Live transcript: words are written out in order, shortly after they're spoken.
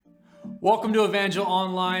Welcome to Evangel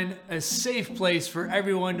Online, a safe place for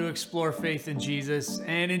everyone to explore faith in Jesus.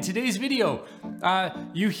 And in today's video,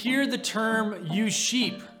 you hear the term "you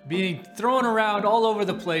sheep" being thrown around all over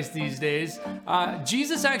the place these days.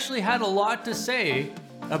 Jesus actually had a lot to say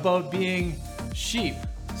about being sheep.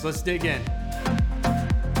 So let's dig in.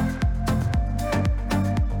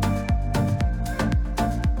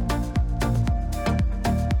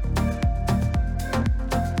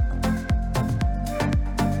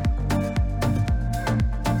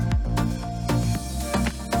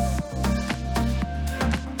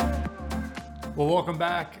 Well, welcome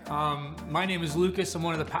back. My name is Lucas. I'm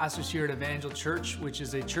one of the pastors here at Evangel Church, which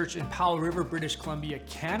is a church in Powell River, British Columbia,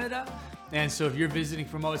 Canada. And so if you're visiting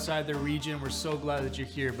from outside the region, we're so glad that you're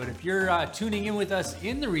here. But if you're tuning in with us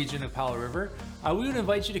in the region of Powell River, we would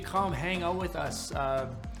invite you to come hang out with us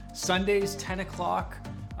Sundays, 10 o'clock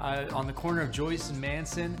on the corner of Joyce and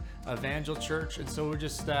Manson, Evangel Church. And so we're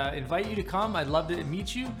just invite you to come. I'd love to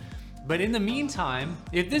meet you. But in the meantime,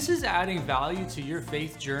 if this is adding value to your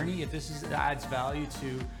faith journey, if this adds value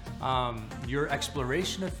to your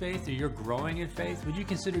exploration of faith or you're growing in faith, would you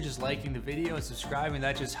consider just liking the video and subscribing?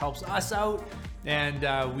 That just helps us out.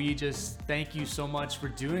 And we just thank you so much for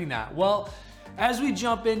doing that. Well, as we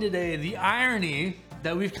jump in today, the irony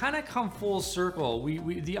that we've kind of come full circle,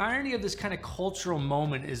 the irony of this kind of cultural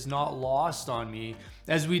moment is not lost on me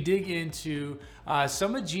as we dig into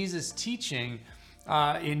some of Jesus' teaching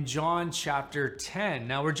in John chapter 10.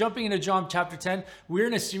 Now we're jumping into John chapter 10. We're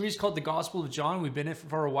in a series called The Gospel of John. We've been in it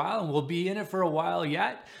for a while and we'll be in it for a while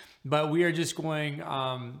yet, but we are just going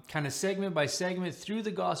kind of segment by segment through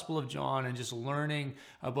the Gospel of John and just learning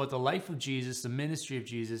about the life of Jesus, the ministry of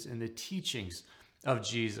Jesus, and the teachings of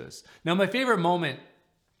Jesus. Now my favorite moment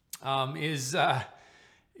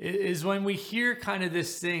is when we hear kind of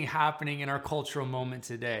this thing happening in our cultural moment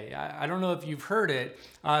today. I don't know if you've heard it,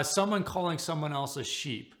 someone calling someone else a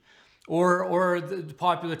sheep, or the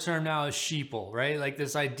popular term now is sheeple, right? Like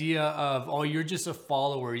this idea of, oh, you're just a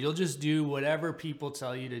follower. You'll just do whatever people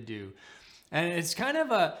tell you to do. And it's kind of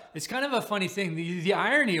a funny thing. The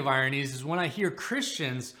irony of ironies is when I hear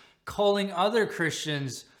Christians calling other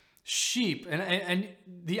Christians sheep, and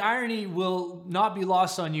the irony will not be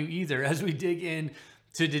lost on you either as we dig in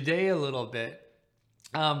to today a little bit.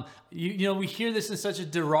 We hear this in such a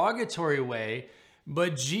derogatory way,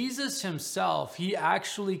 but Jesus himself, he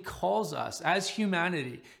actually calls us, as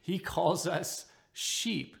humanity, he calls us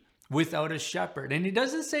sheep without a shepherd. And he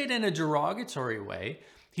doesn't say it in a derogatory way.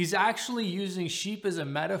 He's actually using sheep as a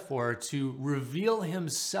metaphor to reveal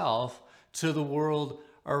himself to the world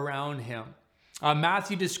around him.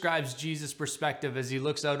 Matthew describes Jesus' perspective as he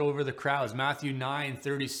looks out over the crowds. Matthew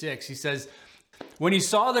 9:36, he says, "When he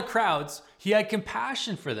saw the crowds, he had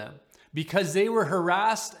compassion for them because they were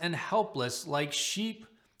harassed and helpless like sheep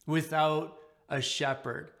without a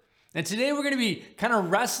shepherd." And today we're going to be kind of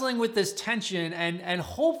wrestling with this tension and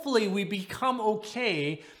hopefully we become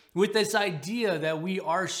okay with this idea that we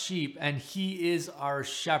are sheep and he is our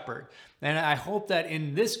shepherd. And I hope that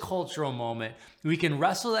in this cultural moment, we can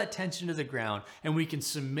wrestle that tension to the ground and we can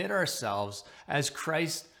submit ourselves as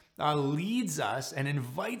Christ leads us and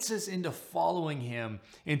invites us into following him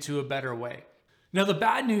into a better way. Now, the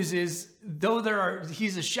bad news is, though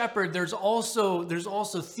he's a shepherd, there's also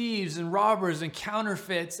thieves and robbers and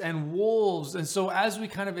counterfeits and wolves. And so as we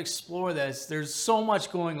kind of explore this, there's so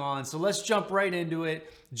much going on. So let's jump right into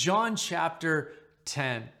it. John chapter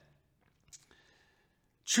 10.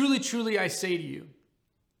 "Truly, truly, I say to you,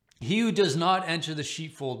 he who does not enter the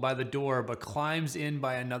sheepfold by the door, but climbs in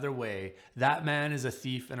by another way, that man is a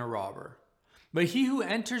thief and a robber. But he who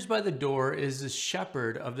enters by the door is the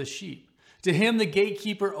shepherd of the sheep. To him the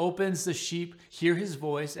gatekeeper opens, the sheep hear his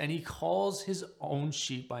voice, and he calls his own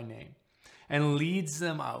sheep by name and leads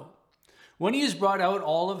them out. When he has brought out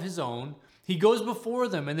all of his own, he goes before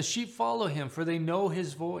them, and the sheep follow him, for they know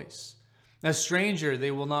his voice. A stranger they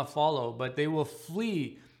will not follow, but they will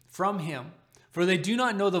flee from him, for they do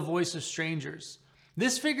not know the voice of strangers."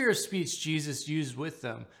 This figure of speech Jesus used with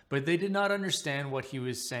them, but they did not understand what he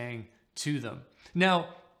was saying to them.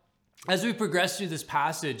 Now, as we progress through this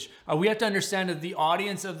passage, we have to understand that the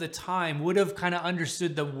audience of the time would have kind of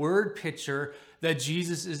understood the word picture that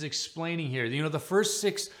Jesus is explaining here. The first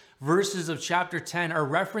 6 verses of chapter 10 are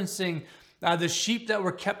referencing the sheep that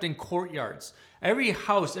were kept in courtyards. Every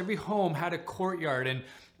house, every home had a courtyard, and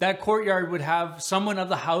that courtyard would have someone of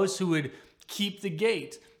the house who would keep the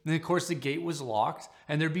gate. And of course, the gate was locked,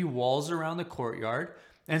 and there'd be walls around the courtyard.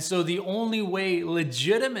 And so the only way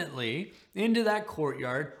legitimately into that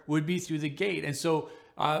courtyard would be through the gate. And so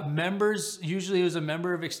Members, usually it was a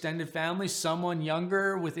member of extended family, someone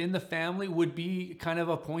younger within the family would be kind of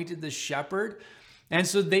appointed the shepherd. And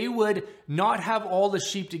so they would not have all the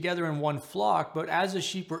sheep together in one flock, but as the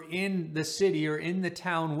sheep were in the city or in the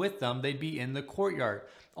town with them, they'd be in the courtyard,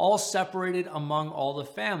 all separated among all the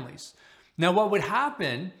families. Now, what would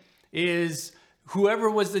happen is whoever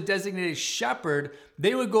was the designated shepherd,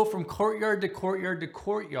 they would go from courtyard to courtyard to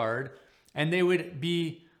courtyard, and they would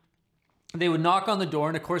knock on the door,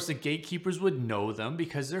 and of course the gatekeepers would know them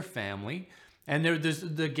because they're family. And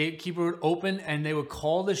the gatekeeper would open and they would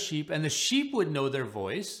call the sheep, and the sheep would know their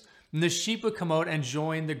voice, and the sheep would come out and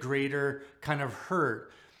join the greater kind of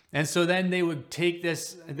herd. And so then they would take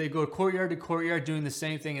this, they go courtyard to courtyard doing the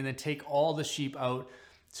same thing, and then take all the sheep out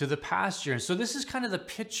to the pasture. And so this is kind of the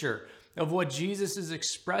picture of what Jesus is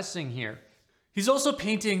expressing here. He's also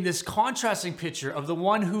painting this contrasting picture of the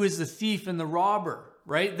one who is the thief and the robber.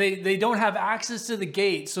 Right? They don't have access to the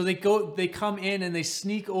gate, so they come in and they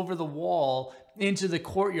sneak over the wall into the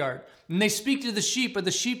courtyard. And they speak to the sheep, but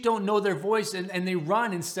the sheep don't know their voice, and they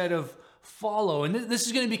run instead of follow. And this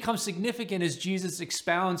is going to become significant as Jesus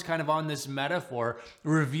expounds kind of on this metaphor,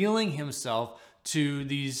 revealing himself to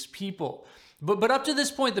these people. But up to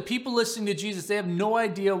this point, the people listening to Jesus, they have no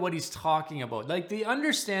idea what he's talking about. Like, they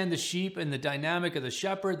understand the sheep and the dynamic of the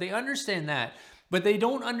shepherd. They understand that. But they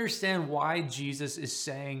don't understand why Jesus is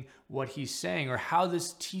saying what he's saying or how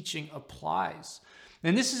this teaching applies.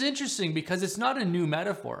 And this is interesting because it's not a new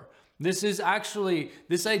metaphor. This is actually,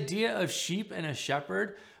 this idea of sheep and a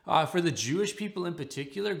shepherd, for the Jewish people in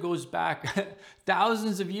particular, goes back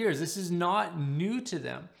thousands of years. This is not new to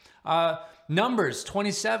them. Numbers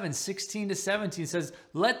 27, 16 to 17 says,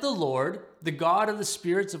 "Let the Lord, the God of the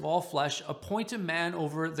spirits of all flesh, appoint a man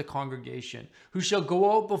over the congregation, who shall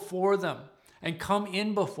go out before them and come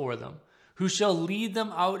in before them, who shall lead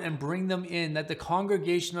them out and bring them in, that the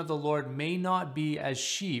congregation of the Lord may not be as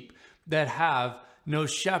sheep that have no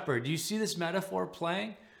shepherd." Do you see this metaphor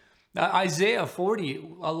playing? Isaiah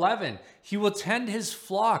 40:11, "He will tend his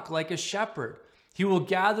flock like a shepherd. He will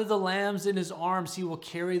gather the lambs in his arms. He will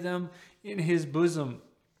carry them in his bosom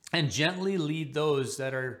and gently lead those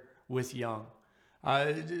that are with young."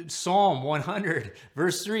 Psalm 100,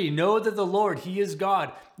 verse 3, "Know that the Lord, he is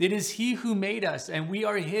God. It is he who made us, and we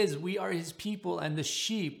are his people, and the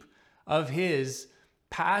sheep of his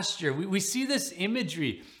pasture." We see this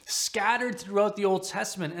imagery scattered throughout the Old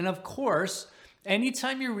Testament. And of course,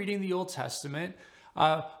 anytime you're reading the Old Testament,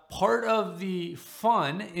 part of the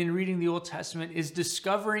fun in reading the Old Testament is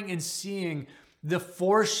discovering and seeing the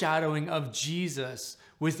foreshadowing of Jesus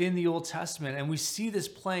within the Old Testament. And we see this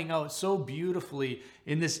playing out so beautifully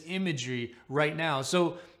in this imagery right now.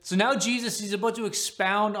 So now Jesus, he's about to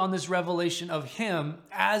expound on this revelation of him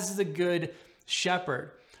as the good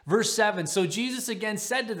shepherd. Verse 7, "So Jesus again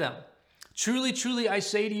said to them, 'Truly, truly, I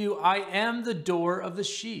say to you, I am the door of the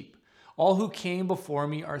sheep. All who came before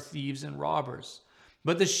me are thieves and robbers,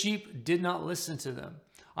 but the sheep did not listen to them.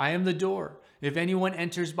 I am the door. If anyone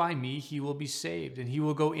enters by me, he will be saved, and he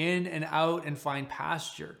will go in and out and find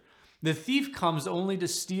pasture. The thief comes only to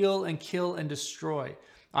steal and kill and destroy.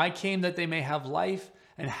 I came that they may have life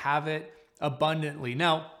and have it abundantly."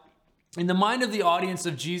 Now, in the mind of the audience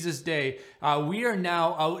of Jesus' day, we are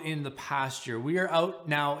now out in the pasture. We are out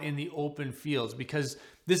now in the open fields, because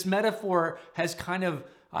this metaphor has kind of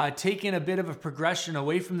taken a bit of a progression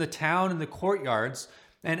away from the town and the courtyards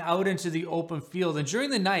and out into the open field. And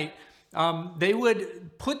during the night, they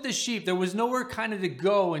would put the sheep, there was nowhere kind of to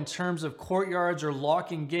go in terms of courtyards or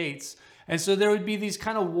locking gates. And so there would be these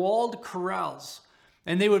kind of walled corrals,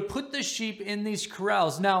 and they would put the sheep in these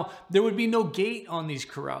corrals. Now, there would be no gate on these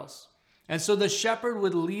corrals. And so the shepherd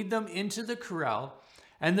would lead them into the corral,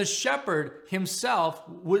 and the shepherd himself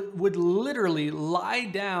would literally lie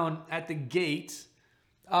down at the gate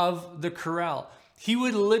of the corral. He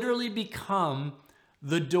would literally become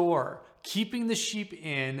the door, keeping the sheep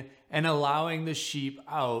in and allowing the sheep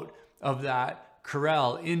out of that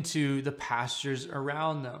corral into the pastures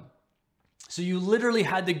around them. So you literally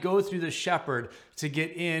had to go through the shepherd to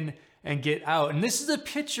get in and get out. And this is a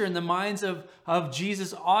picture in the minds of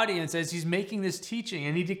Jesus' audience as he's making this teaching.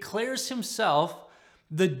 And he declares himself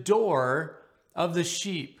the door of the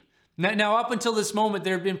sheep. Now, up until this moment,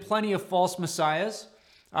 there have been plenty of false messiahs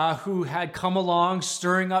who had come along,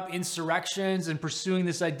 stirring up insurrections and pursuing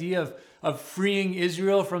this idea of freeing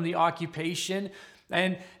Israel from the occupation.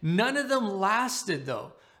 And none of them lasted,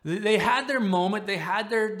 though. They had their moment, they had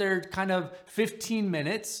their kind of 15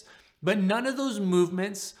 minutes, but none of those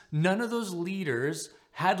movements, none of those leaders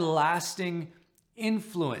had lasting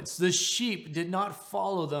influence. The sheep did not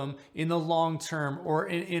follow them in the long term or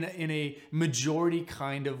in a majority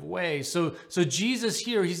kind of way. So Jesus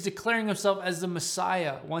here, he's declaring himself as the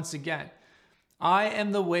Messiah once again. I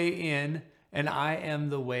am the way in and I am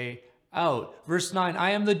the way out. Verse 9,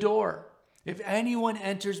 I am the door. If anyone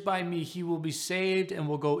enters by me, he will be saved and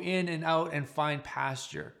will go in and out and find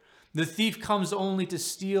pasture. The thief comes only to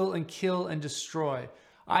steal and kill and destroy.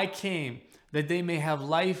 I came that they may have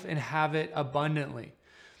life and have it abundantly.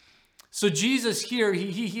 So Jesus here,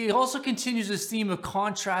 he also continues this theme of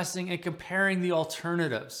contrasting and comparing the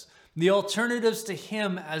alternatives to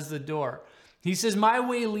him as the door. He says, my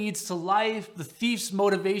way leads to life. The thief's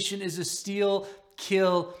motivation is to steal,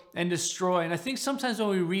 kill, and destroy. And I think sometimes when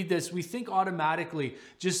we read this, we think automatically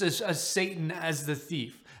just as Satan as the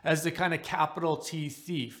thief, as the kind of capital T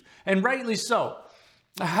thief. And rightly so.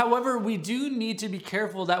 However, we do need to be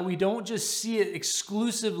careful that we don't just see it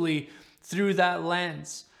exclusively through that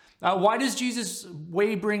lens. Why does Jesus'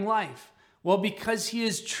 way bring life? Well, because he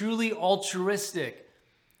is truly altruistic.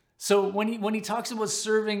 So when he talks about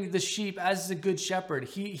serving the sheep as the good shepherd,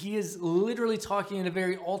 he is literally talking in a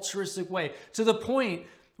very altruistic way, to the point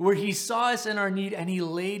where he saw us in our need and he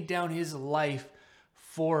laid down his life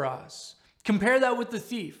for us. Compare that with the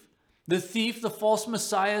thief. The thief, the false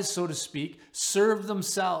messiahs, so to speak, serve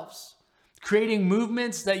themselves, creating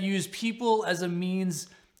movements that use people as a means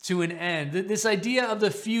to an end. This idea of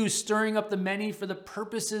the few stirring up the many for the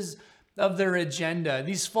purposes of their agenda.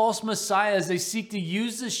 These false messiahs, they seek to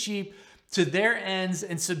use the sheep to their ends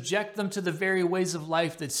and subject them to the very ways of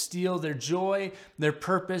life that steal their joy, their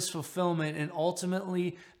purpose, fulfillment, and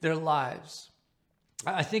ultimately their lives.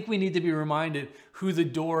 I think we need to be reminded who the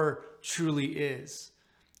door truly is.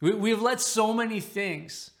 We have let so many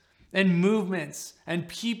things and movements and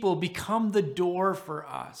people become the door for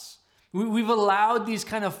us. We've allowed these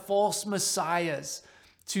kind of false messiahs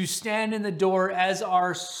to stand in the door as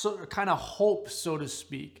our kind of hope, so to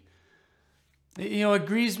speak. It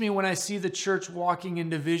grieves me when I see the church walking in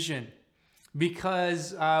division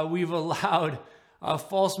because we've allowed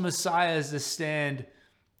false messiahs to stand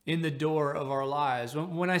in the door of our lives.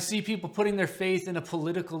 When I see people putting their faith in a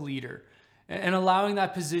political leader and allowing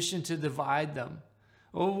that position to divide them.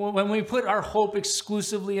 When we put our hope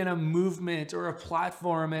exclusively in a movement or a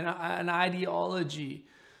platform and an ideology,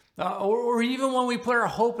 or even when we put our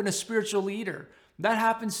hope in a spiritual leader, that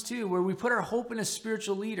happens too, where we put our hope in a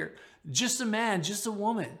spiritual leader, just a man, just a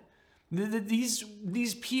woman.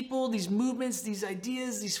 These people, these movements, these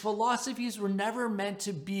ideas, these philosophies were never meant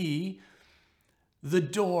to be the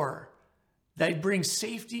door that brings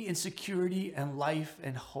safety and security and life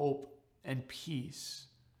and hope and peace.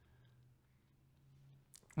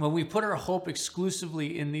 When we put our hope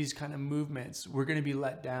exclusively in these kind of movements, we're going to be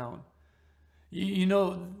let down. You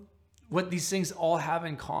know what these things all have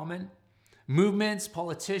in common? Movements,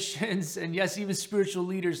 politicians, and yes, even spiritual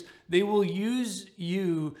leaders, they will use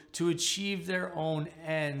you to achieve their own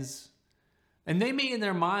ends. And they may in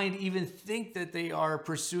their mind even think that they are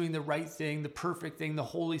pursuing the right thing, the perfect thing, the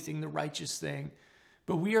holy thing, the righteous thing.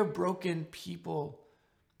 But we are broken people.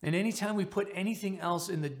 And anytime we put anything else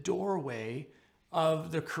in the doorway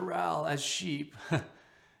of the corral as sheep,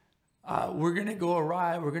 we're going to go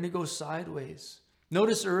awry. We're going to go sideways.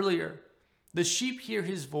 Notice earlier, the sheep hear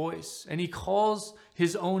his voice and he calls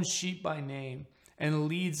his own sheep by name and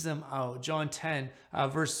leads them out. John 10,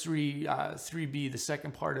 verse 3b, the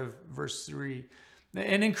second part of verse 3.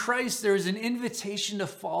 And in Christ, there is an invitation to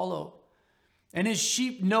follow. And his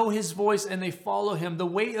sheep know his voice and they follow him. The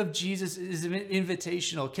way of Jesus is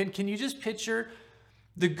invitational. Can you just picture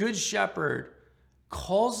the good shepherd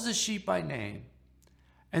calls the sheep by name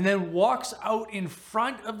and then walks out in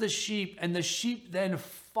front of the sheep, and the sheep then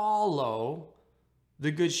follow the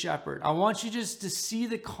good shepherd. I want you just to see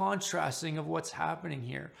the contrasting of what's happening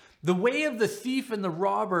here. The way of the thief and the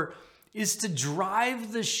robber is to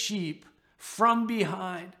drive the sheep from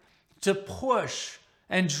behind, to push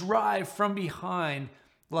and drive from behind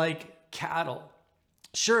like cattle.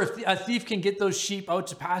 Sure, a thief can get those sheep out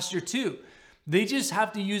to pasture too. They just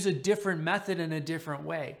have to use a different method in a different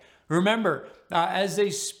way. Remember, as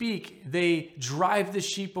they speak, they drive the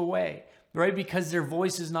sheep away, right? Because their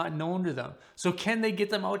voice is not known to them. So can they get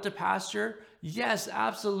them out to pasture? Yes,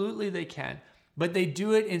 absolutely they can. But they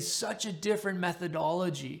do it in such a different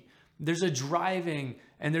methodology. There's a driving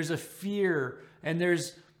and there's a fear and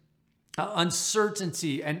there's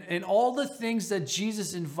uncertainty and all the things that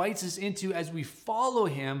Jesus invites us into as we follow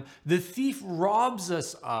him, the thief robs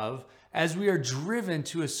us of as we are driven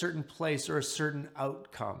to a certain place or a certain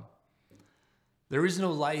outcome. There is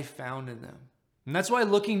no life found in them. And that's why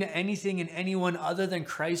looking to anything and anyone other than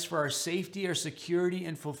Christ for our safety, our security,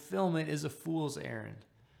 and fulfillment is a fool's errand.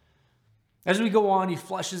 As we go on, he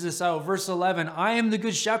fleshes this out. Verse 11, I am the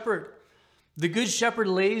good shepherd. The good shepherd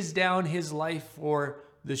lays down his life for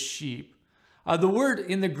the sheep. The word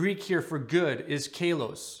in the Greek here for good is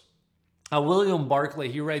kalos. William Barclay,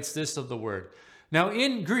 he writes this of the word. Now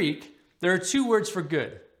in Greek, there are two words for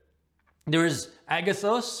good. There is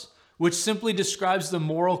agathos, which simply describes the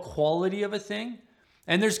moral quality of a thing.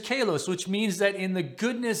 And there's kalos, which means that in the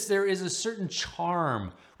goodness there is a certain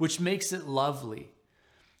charm, which makes it lovely.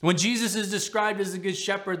 When Jesus is described as the good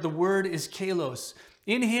shepherd, the word is kalos.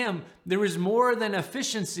 In him, there is more than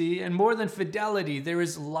efficiency and more than fidelity. There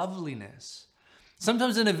is loveliness.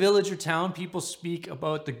 Sometimes in a village or town, people speak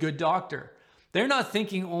about the good doctor. They're not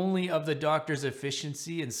thinking only of the doctor's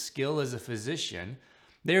efficiency and skill as a physician.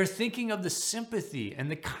 They're thinking of the sympathy and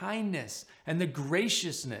the kindness and the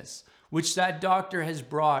graciousness which that doctor has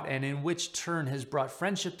brought, and in which turn has brought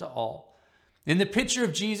friendship to all. In the picture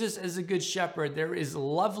of Jesus as a good shepherd, there is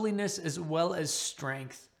loveliness as well as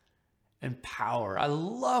strength and power. I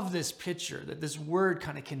love this picture that this word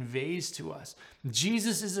kind of conveys to us.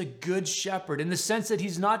 Jesus is a good shepherd in the sense that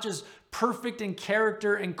he's not just perfect in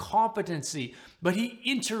character and competency, but he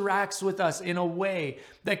interacts with us in a way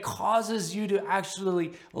that causes you to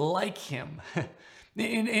actually like him.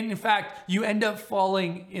 In fact, you end up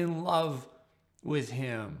falling in love with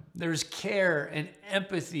him. There's care and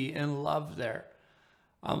empathy and love there.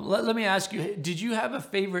 Let me ask you, did you have a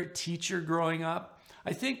favorite teacher growing up?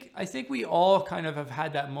 I think we all kind of have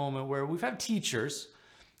had that moment where we've had teachers,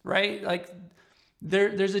 right? Like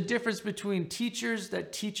there's a difference between teachers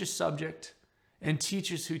that teach a subject and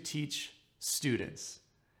teachers who teach students.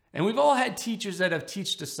 And we've all had teachers that have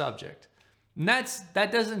taught a subject. And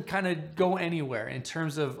that doesn't kind of go anywhere in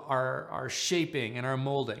terms of our shaping and our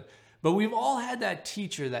molding. But we've all had that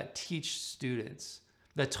teacher that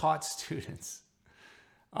taught students.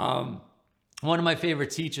 One of my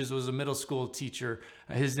favorite teachers was a middle school teacher.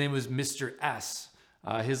 His name was Mr. S.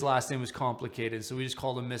 His last name was complicated, so we just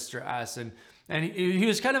called him Mr. S. And he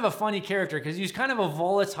was kind of a funny character because he was kind of a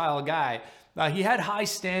volatile guy. He had high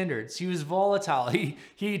standards. He was volatile.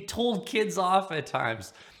 He told kids off at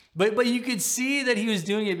times. But you could see that he was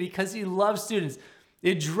doing it because he loved students.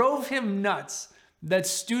 It drove him nuts that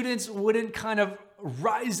students wouldn't kind of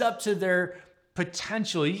rise up to their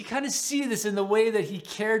potential. You kind of see this in the way that he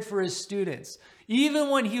cared for his students. Even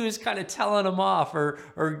when he was kind of telling them off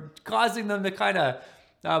or causing them to kind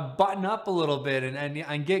of button up a little bit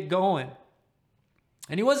and get going.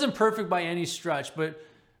 And he wasn't perfect by any stretch, but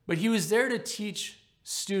he was there to teach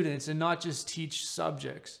students and not just teach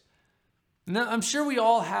subjects. Now, I'm sure we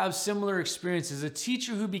all have similar experiences. A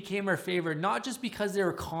teacher who became our favorite, not just because they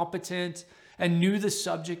were competent and knew the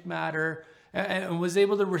subject matter and was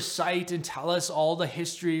able to recite and tell us all the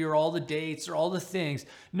history or all the dates or all the things.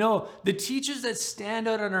 No, the teachers that stand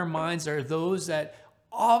out in our minds are those that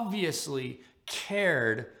obviously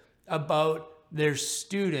cared about their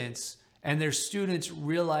students and their students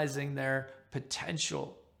realizing their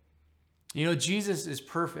potential. You know, Jesus is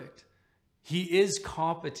perfect. He is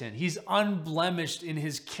competent. He's unblemished in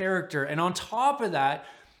his character. And on top of that,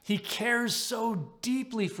 he cares so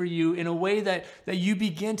deeply for you in a way that you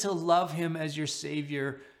begin to love him as your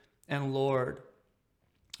Savior and Lord.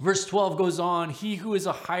 Verse 12 goes on, he who is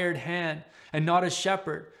a hired hand and not a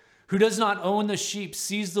shepherd, who does not own the sheep,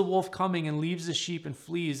 sees the wolf coming and leaves the sheep and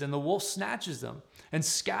flees, and the wolf snatches them and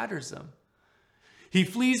scatters them. He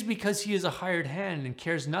flees because he is a hired hand and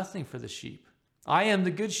cares nothing for the sheep. I am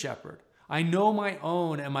the good shepherd. I know my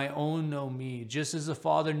own, and my own know me. Just as the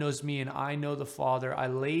Father knows me, and I know the Father, I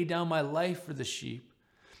lay down my life for the sheep.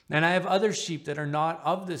 And I have other sheep that are not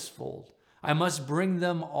of this fold. I must bring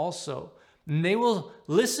them also, and they will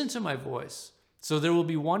listen to my voice. So there will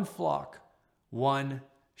be one flock, one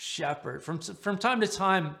shepherd. From time to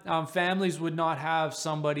time, families would not have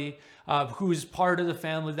somebody who is part of the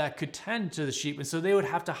family that could tend to the sheep. And so they would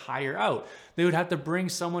have to hire out. They would have to bring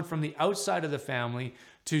someone from the outside of the family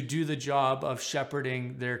to do the job of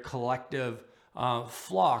shepherding their collective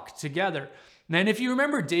flock together. And if you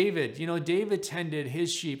remember David, David tended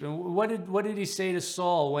his sheep. And what did he say to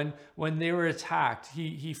Saul when they were attacked?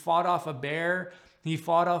 He fought off a bear. He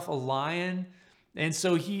fought off a lion. And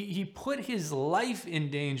so he put his life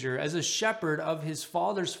in danger as a shepherd of his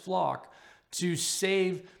father's flock to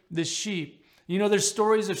save the sheep. There's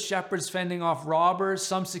stories of shepherds fending off robbers,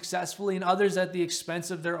 some successfully and others at the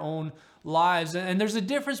expense of their own lives. And there's a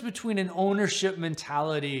difference between an ownership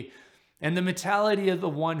mentality and the mentality of the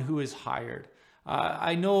one who is hired.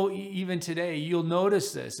 I know even today you'll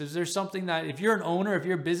notice this. Is there something that if you're an owner, if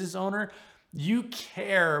you're a business owner, you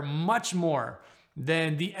care much more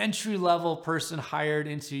than the entry level person hired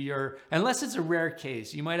into unless it's a rare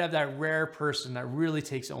case. You might have that rare person that really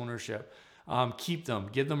takes ownership. Keep them,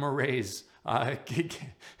 give them a raise,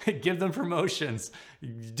 give them promotions,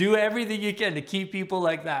 do everything you can to keep people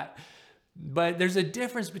like that. But there's a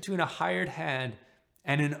difference between a hired hand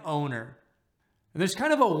and an owner. And there's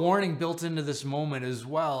kind of a warning built into this moment as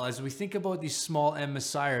well as we think about these small M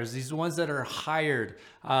messiahs, these ones that are hired.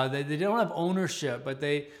 They don't have ownership, but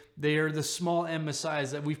they are the small M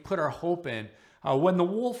messiahs that we've put our hope in. When the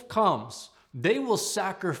wolf comes, they will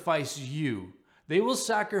sacrifice you. They will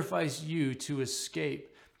sacrifice you to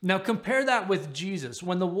escape. Now compare that with Jesus.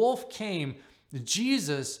 When the wolf came,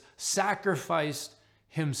 Jesus sacrificed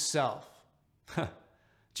himself.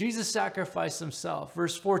 Jesus sacrificed himself.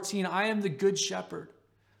 Verse 14, I am the good shepherd.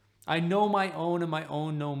 I know my own and my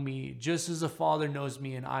own know me, just as the Father knows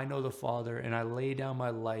me and I know the Father, and I lay down my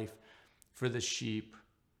life for the sheep.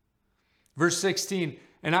 Verse 16,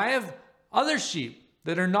 and I have other sheep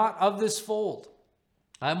that are not of this fold.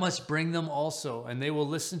 I must bring them also, and they will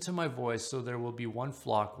listen to my voice, so there will be one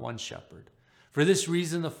flock, one shepherd. For this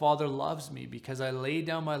reason, the Father loves me, because I lay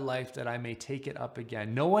down my life that I may take it up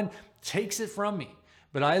again. No one takes it from me,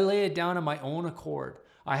 but I lay it down on my own accord.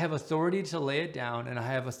 I have authority to lay it down, and I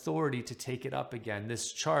have authority to take it up again.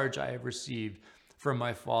 This charge I have received from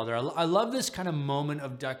my Father. I love this kind of moment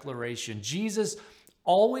of declaration. Jesus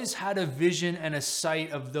always had a vision and a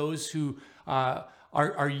sight of those who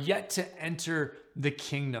are yet to enter the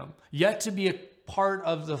kingdom, yet to be a part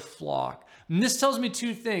of the flock. And this tells me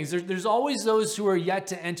two things. There's always those who are yet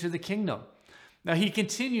to enter the kingdom. Now he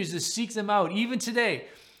continues to seek them out, even today,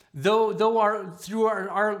 though through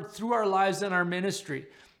our lives and our ministry.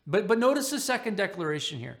 But notice the second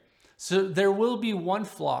declaration here. So there will be one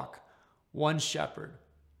flock, one shepherd.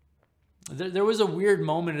 There was a weird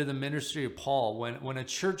moment in the ministry of Paul when a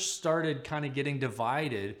church started kind of getting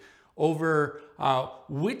divided over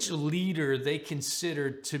which leader they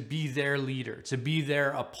considered to be their leader, to be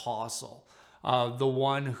their apostle, the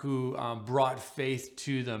one who brought faith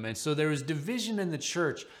to them. And so there was division in the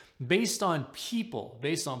church based on people,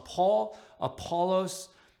 based on Paul, Apollos,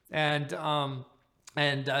 and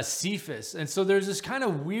Cephas. And so there's this kind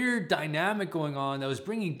of weird dynamic going on that was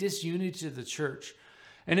bringing disunity to the church.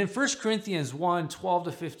 And in 1 Corinthians 1, 12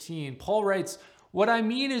 to 15, Paul writes, what I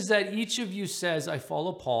mean is that each of you says, I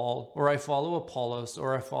follow Paul, or I follow Apollos,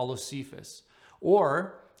 or I follow Cephas,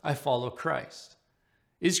 or I follow Christ.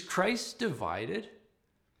 Is Christ divided?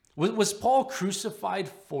 Was Paul crucified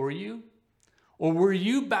for you? Or were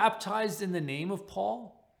you baptized in the name of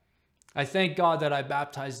Paul? I thank God that I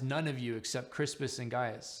baptized none of you except Crispus and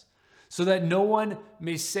Gaius, so that no one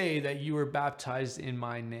may say that you were baptized in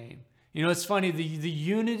my name. You know, it's funny, the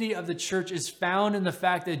unity of the church is found in the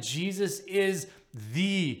fact that Jesus is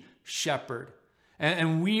the shepherd,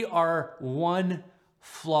 and we are one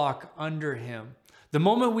flock under him. The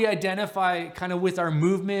moment we identify kind of with our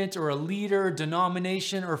movement or a leader,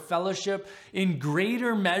 denomination, or fellowship in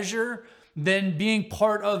greater measure than being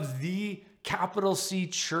part of the capital C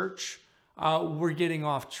church, we're getting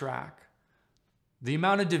off track. The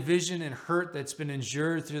amount of division and hurt that's been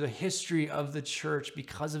endured through the history of the church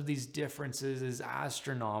because of these differences is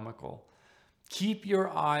astronomical. Keep your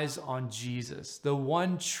eyes on Jesus, the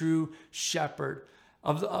one true shepherd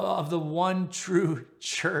of the one true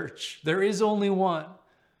church. There is only one.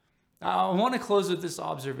 I want to close with this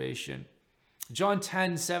observation. John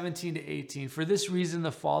 10, 17 to 18. For this reason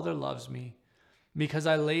the Father loves me, because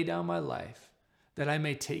I lay down my life, that I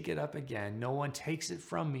may take it up again. No one takes it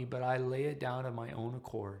from me, but I lay it down of my own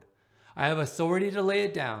accord. I have authority to lay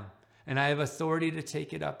it down, and I have authority to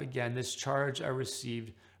take it up again. This charge I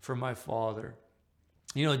received from my Father.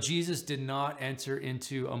 You know, Jesus did not enter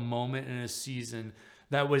into a moment in a season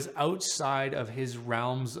that was outside of his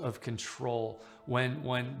realms of control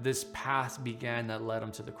when this path began that led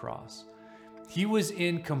him to the cross. He was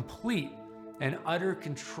in complete and utter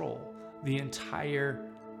control the entire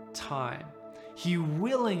time. He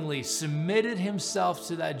willingly submitted himself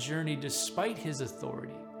to that journey despite his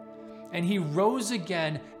authority. And he rose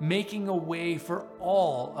again, making a way for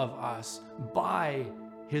all of us by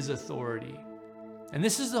his authority. And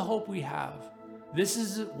this is the hope we have. This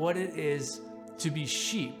is what it is to be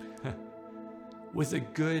sheep with a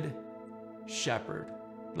good shepherd.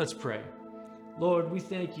 Let's pray. Lord, we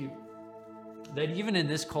thank you that even in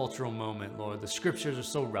this cultural moment, Lord, the scriptures are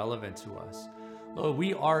so relevant to us. Lord,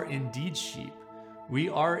 we are indeed sheep. We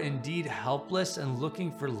are indeed helpless and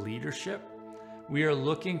looking for leadership. We are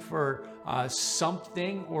looking for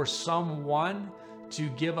something or someone to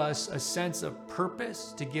give us a sense of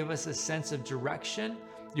purpose, to give us a sense of direction,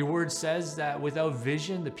 Your word says that without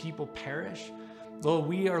vision, the people perish. Lord,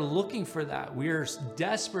 we are looking for that. We are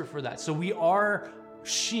desperate for that. So we are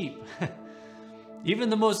sheep. Even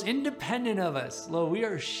the most independent of us, Lord, we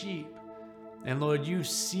are sheep. And Lord, you've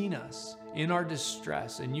seen us in our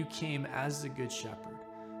distress, and you came as the good shepherd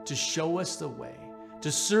to show us the way,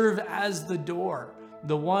 to serve as the door,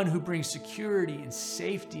 the one who brings security and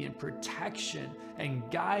safety and protection and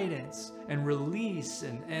guidance and release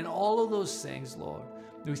and all of those things, Lord.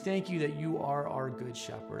 We thank you that you are our good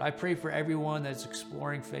shepherd. I pray for everyone that's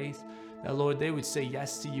exploring faith, that Lord, they would say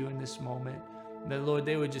yes to you in this moment. That Lord,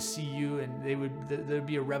 they would just see you, and there'd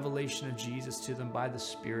be a revelation of Jesus to them by the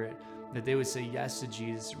Spirit. That they would say yes to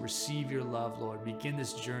Jesus, receive your love, Lord. Begin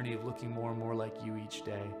this journey of looking more and more like you each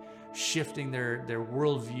day, shifting their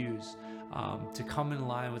worldviews to come in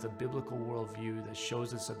line with a biblical worldview that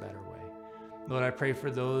shows us a better way. Lord, I pray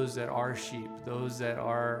for those that are sheep, those that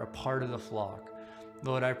are a part of the flock.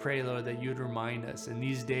 Lord, I pray, Lord, that you'd remind us in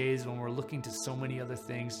these days when we're looking to so many other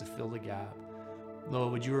things to fill the gap.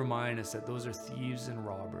 Lord, would you remind us that those are thieves and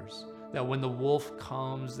robbers, that when the wolf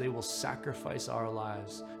comes, they will sacrifice our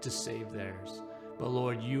lives to save theirs. But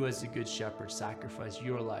Lord, you as the good shepherd sacrificed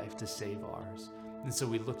your life to save ours. And so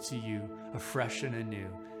we look to you afresh and anew.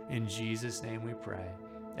 In Jesus' name we pray.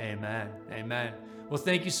 Amen. Amen. Well,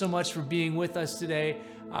 thank you so much for being with us today.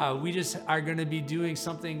 We just are going to be doing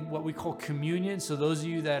something, what we call communion. So those of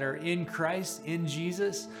you that are in Christ, in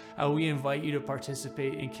Jesus, we invite you to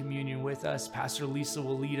participate in communion with us. Pastor Lisa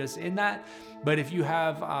will lead us in that. But if you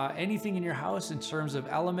have anything in your house in terms of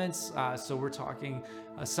elements, so we're talking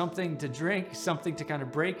something to drink, something to kind of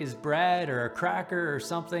break is bread or a cracker or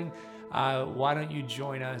something, why don't you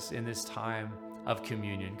join us in this time of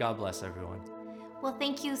communion? God bless everyone. Well,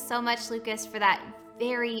 thank you so much, Lucas, for that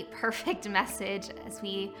very perfect message as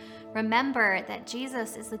we remember that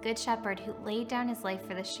Jesus is the good shepherd who laid down his life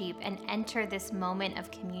for the sheep and enter this moment of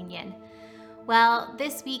communion. Well,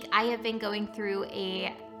 this week I have been going through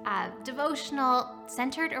a devotional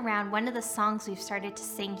centered around one of the songs we've started to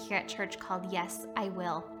sing here at church called Yes, I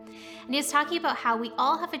Will. And he was talking about how we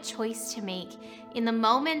all have a choice to make in the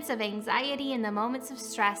moments of anxiety and the moments of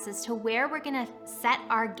stress as to where we're going to set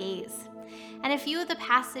our gaze. And a few of the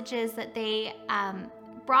passages that they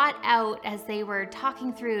brought out as they were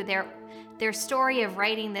talking through their story of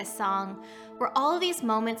writing this song were all of these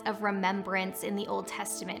moments of remembrance in the Old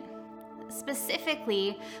Testament.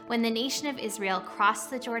 Specifically, when the nation of Israel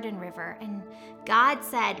crossed the Jordan River and God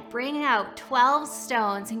said, bring out 12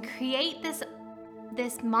 stones and create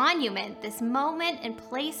this monument, this moment and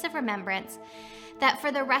place of remembrance, that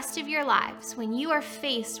for the rest of your lives, when you are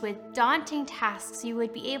faced with daunting tasks, you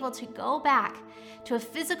would be able to go back to a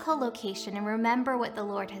physical location and remember what the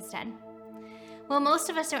Lord has done. Well, most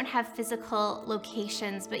of us don't have physical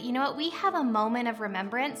locations, but you know what? We have a moment of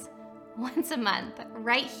remembrance once a month,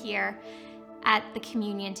 right here at the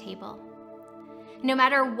communion table. No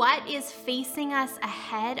matter what is facing us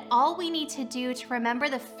ahead, all we need to do to remember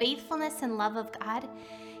the faithfulness and love of God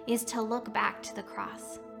is to look back to the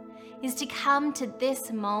cross, is to come to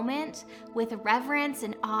this moment with reverence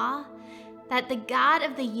and awe that the God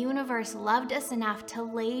of the universe loved us enough to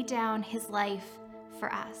lay down his life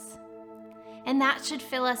for us. And that should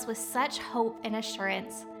fill us with such hope and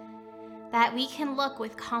assurance that we can look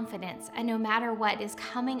with confidence and no matter what is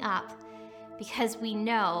coming up, because we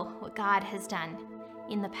know what God has done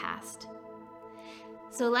in the past.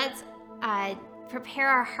 So let's prepare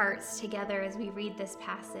our hearts together as we read this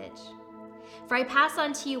passage. For I pass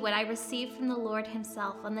on to you what I received from the Lord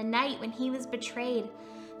himself. On the night when he was betrayed,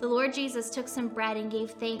 the Lord Jesus took some bread and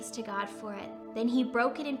gave thanks to God for it. Then he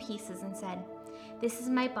broke it in pieces and said, "This is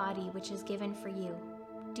my body, which is given for you.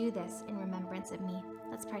 Do this in remembrance of me."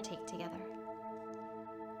 Let's partake together.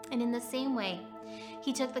 And in the same way,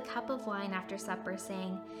 he took the cup of wine after supper,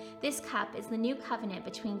 saying, "This cup is the new covenant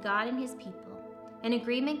between God and his people, an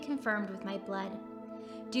agreement confirmed with my blood.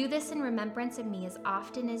 Do this in remembrance of me as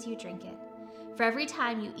often as you drink it. For every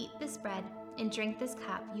time you eat this bread and drink this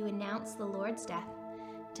cup, you announce the Lord's death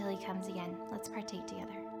till he comes again." Let's partake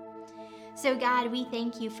together. So God, we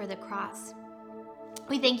thank you for the cross.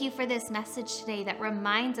 We thank you for this message today that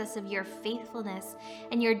reminds us of your faithfulness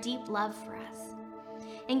and your deep love for us.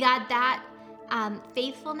 And God, that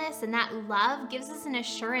faithfulness and that love gives us an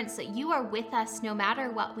assurance that you are with us no matter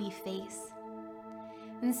what we face.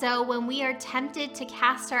 And so when we are tempted to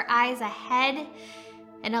cast our eyes ahead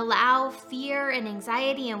and allow fear and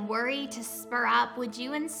anxiety and worry to spur up, would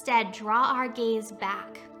you instead draw our gaze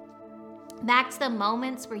back to the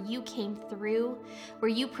moments where you came through, where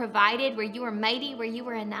you provided, where you were mighty, where you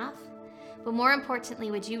were enough? But more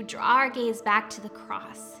importantly, would you draw our gaze back to the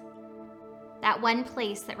cross, That one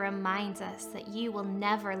place that reminds us that you will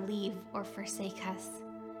never leave or forsake us.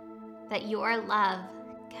 That your love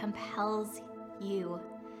compels you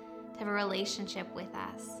to have a relationship with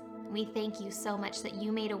us. We thank you so much that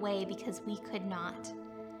you made a way because we could not.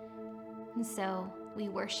 And so we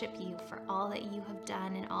worship you for all that you have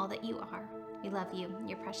done and all that you are. We love you in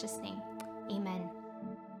your precious name. Amen.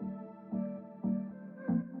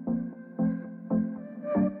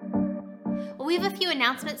 Well, we have a few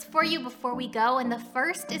announcements for you before we go. And the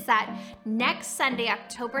first is that next Sunday,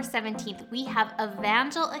 October 17th, we have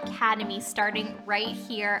Evangel Academy starting right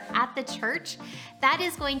here at the church. That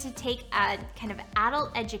is going to take a kind of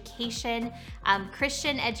adult education,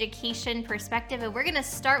 Christian education perspective. And we're going to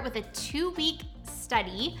start with a 2-week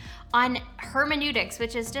study on hermeneutics,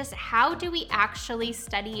 which is just how do we actually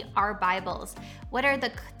study our Bibles? What are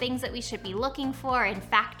the things that we should be looking for and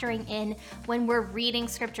factoring in when we're reading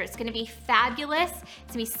scripture? It's going to be fabulous.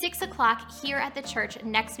 It's going to be 6 o'clock here at the church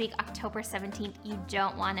next week, October 17th. You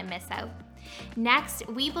don't want to miss out. Next,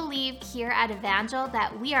 we believe here at Evangel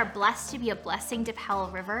that we are blessed to be a blessing to Powell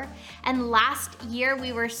River. And last year,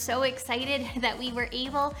 we were so excited that we were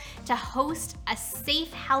able to host a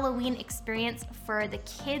safe Halloween experience for the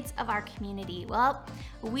kids of our community. Well,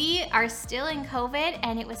 we are still in COVID,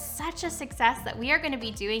 and it was such a success that we are going to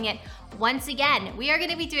be doing it once again. We are going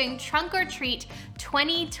to be doing Trunk or Treat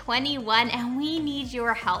 2021, and we need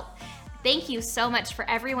your help. Thank you so much for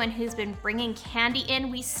everyone who's been bringing candy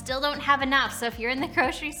in. We still don't have enough, so if you're in the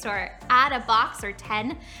grocery store, add a box or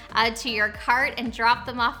 10 to your cart and drop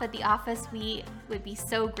them off at the office. We would be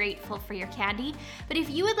so grateful for your candy. But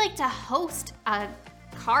if you would like to host a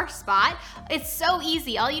car spot, it's so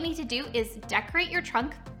easy. All you need to do is decorate your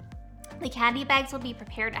trunk. The candy bags will be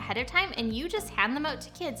prepared ahead of time, and you just hand them out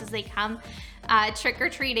to kids as they come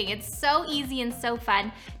trick-or-treating. It's so easy and so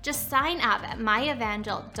fun. Just sign up at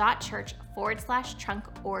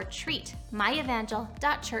myevangel.church/trunk-or-treat.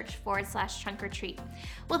 myevangel.church/trunk-or-treat.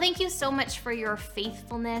 Well, thank you so much for your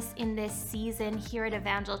faithfulness in this season here at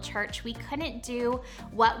Evangel Church. We couldn't do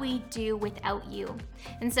what we do without you.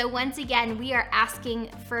 And so once again, we are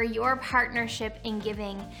asking for your partnership in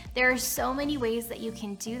giving. There are so many ways that you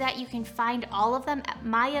can do that. You can find all of them at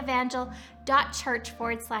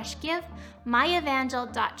myevangel.church/give,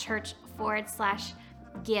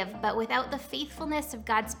 myevangel.church/give. But without the faithfulness of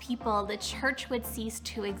God's people, the church would cease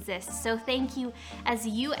to exist. So thank you as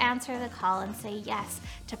you answer the call and say yes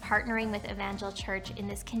to partnering with Evangel Church in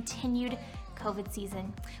this continued COVID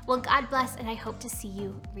season. Well, God bless, and I hope to see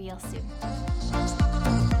you real soon.